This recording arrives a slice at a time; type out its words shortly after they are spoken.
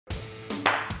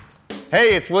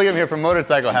Hey, it's William here from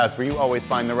Motorcycle House, where you always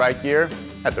find the right gear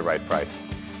at the right price.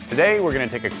 Today, we're going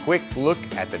to take a quick look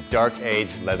at the Dark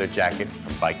Age leather jacket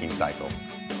from Viking Cycle.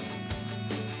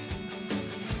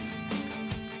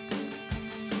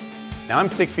 Now, I'm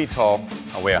 6 feet tall,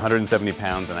 I weigh 170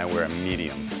 pounds, and I wear a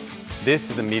medium. This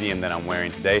is a medium that I'm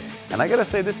wearing today, and I gotta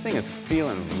say, this thing is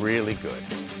feeling really good.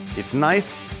 It's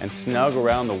nice and snug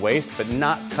around the waist, but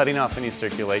not cutting off any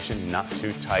circulation, not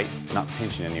too tight, not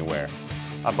pinching anywhere.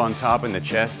 Up on top in the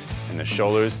chest and the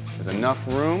shoulders, there's enough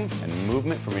room and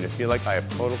movement for me to feel like I have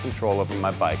total control over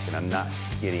my bike and I'm not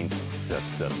getting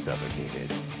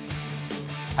suffocated.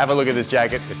 Have a look at this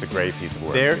jacket, it's a great piece of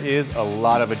work. There is a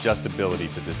lot of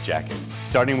adjustability to this jacket,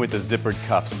 starting with the zippered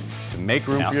cuffs to make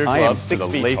room for your gloves, to the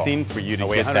lacing for you to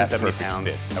get that perfect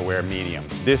fit. I wear a medium.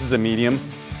 This is a medium.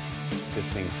 This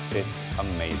thing fits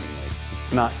amazingly.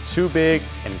 It's not too big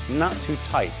and it's not too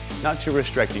tight, not too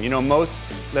restricting. You know,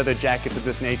 most leather jackets of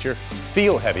this nature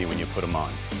feel heavy when you put them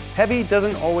on. Heavy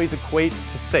doesn't always equate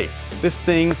to safe. This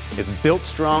thing is built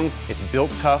strong, it's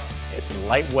built tough, it's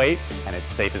lightweight, and it's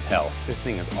safe as hell. This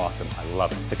thing is awesome, I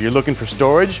love it. If you're looking for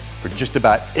storage for just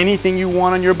about anything you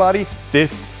want on your body,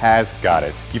 this has got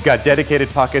it. You've got dedicated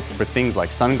pockets for things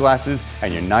like sunglasses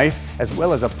and your knife, as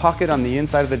well as a pocket on the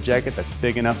inside of the jacket that's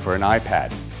big enough for an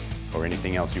iPad or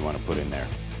anything else you want to put in there.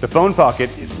 The phone pocket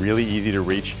is really easy to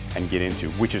reach and get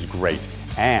into, which is great.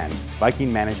 And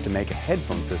Viking managed to make a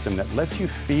headphone system that lets you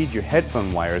feed your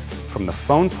headphone wires from the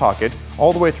phone pocket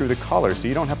all the way through the collar, so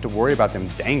you don't have to worry about them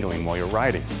dangling while you're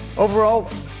riding. Overall,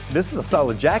 this is a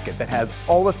solid jacket that has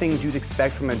all the things you'd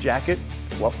expect from a jacket,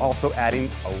 while also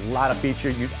adding a lot of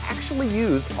features you'd actually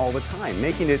use all the time,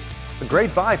 making it a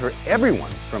great buy for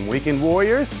everyone, from weekend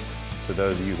warriors to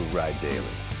those of you who ride daily.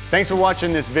 Thanks for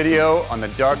watching this video on the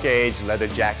Dark Age leather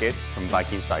jacket from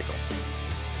Viking Cycle.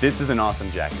 This is an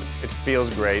awesome jacket. It feels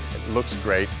great, it looks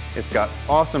great, it's got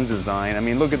awesome design. I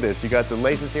mean, look at this. You got the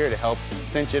laces here to help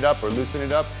cinch it up or loosen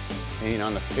it up, depending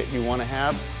on the fit you want to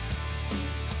have.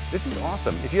 This is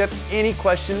awesome. If you have any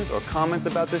questions or comments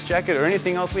about this jacket or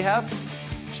anything else we have,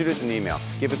 shoot us an email,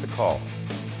 give us a call.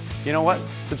 You know what?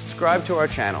 Subscribe to our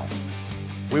channel.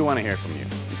 We want to hear from you.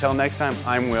 Until next time,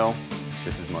 I'm Will.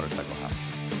 This is Motorcycle House.